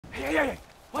Hey.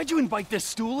 Why'd you invite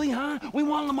this stoolie, huh? We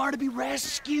want Lamar to be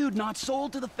rescued, not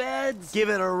sold to the feds. Give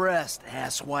it a rest,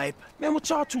 asswipe. Man, would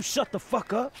y'all two shut the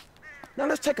fuck up? Now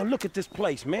let's take a look at this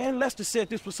place, man. Lester said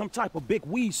this was some type of big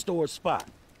weed store spot.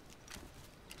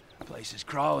 Place is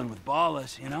crawling with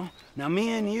ballers, you know? Now, me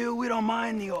and you, we don't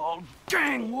mind the old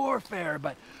gang warfare,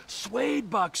 but Suede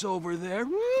Buck's over there.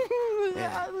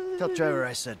 Yeah, tell Trevor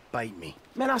I said bite me.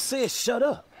 Man, I said shut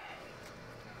up.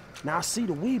 Now I see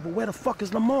the weed, but where the fuck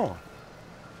is Lamar?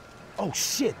 Oh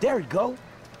shit, there he go.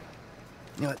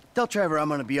 You know what? Tell Trevor I'm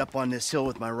gonna be up on this hill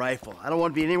with my rifle. I don't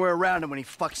want to be anywhere around him when he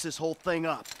fucks this whole thing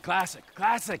up. Classic,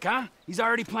 huh? He's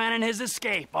already planning his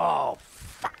escape. Oh,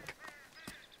 fuck.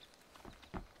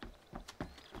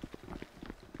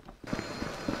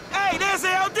 Hey, there's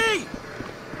LD!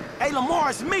 Hey, Lamar,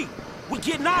 it's me. We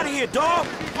getting out of here, dog.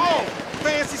 Oh,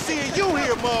 fancy seeing you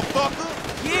here, motherfucker.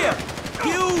 Yeah,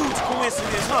 huge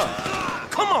coincidence, huh?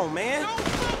 Come on, man.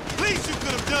 Least you could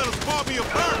have done is bought me a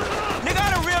burger. Nigga,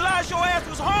 I didn't realize your ass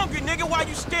was hungry, nigga, while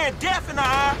you staring death in the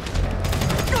eye.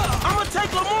 I'ma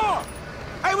take Lamar.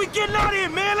 Hey, we getting out of here,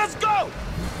 man. Let's go.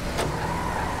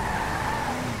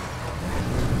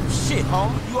 Shit,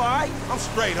 homie. You all right? I'm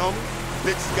straight, homie.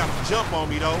 Bitches got the jump on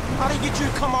me, though. How they get you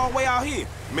to come all the way out here?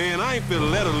 Man, I ain't finna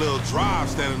let a little drive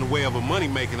stand in the way of a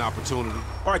money-making opportunity.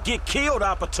 Or get killed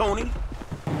opportunity.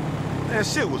 That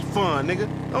shit was fun, nigga.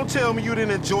 Don't tell me you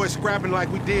didn't enjoy scrapping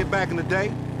like we did back in the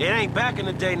day. It ain't back in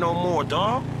the day no more,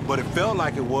 dawg. But it felt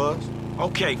like it was.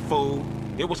 Okay, fool.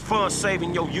 It was fun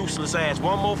saving your useless ass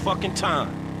one more fucking time.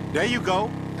 There you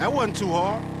go. That wasn't too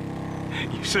hard.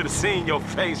 You should have seen your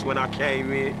face when I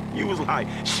came in. You was like,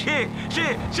 shit.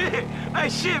 Hey,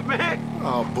 shit, man.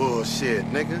 Oh, bullshit,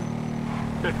 nigga.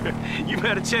 You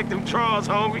better check them drawers,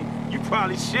 homie. You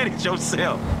probably shitted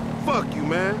yourself. Fuck you,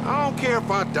 man. I don't care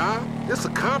if I die. It's a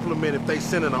compliment if they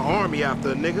send an army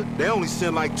after a nigga. They only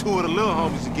send like 2 of the little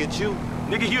homies to get you.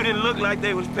 Nigga, you didn't look like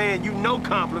they was paying you no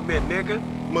compliment, nigga.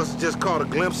 Must have just caught a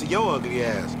glimpse of your ugly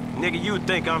ass. Nigga, you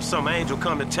think I'm some angel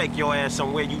come to take your ass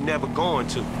somewhere you never going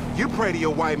to. You pray to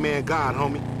your white man God,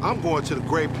 homie. I'm going to the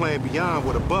great plain beyond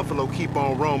where the buffalo keep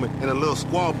on roaming and the little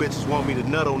squaw bitches want me to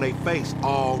nut on their face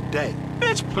all day.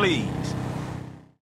 Bitch, please.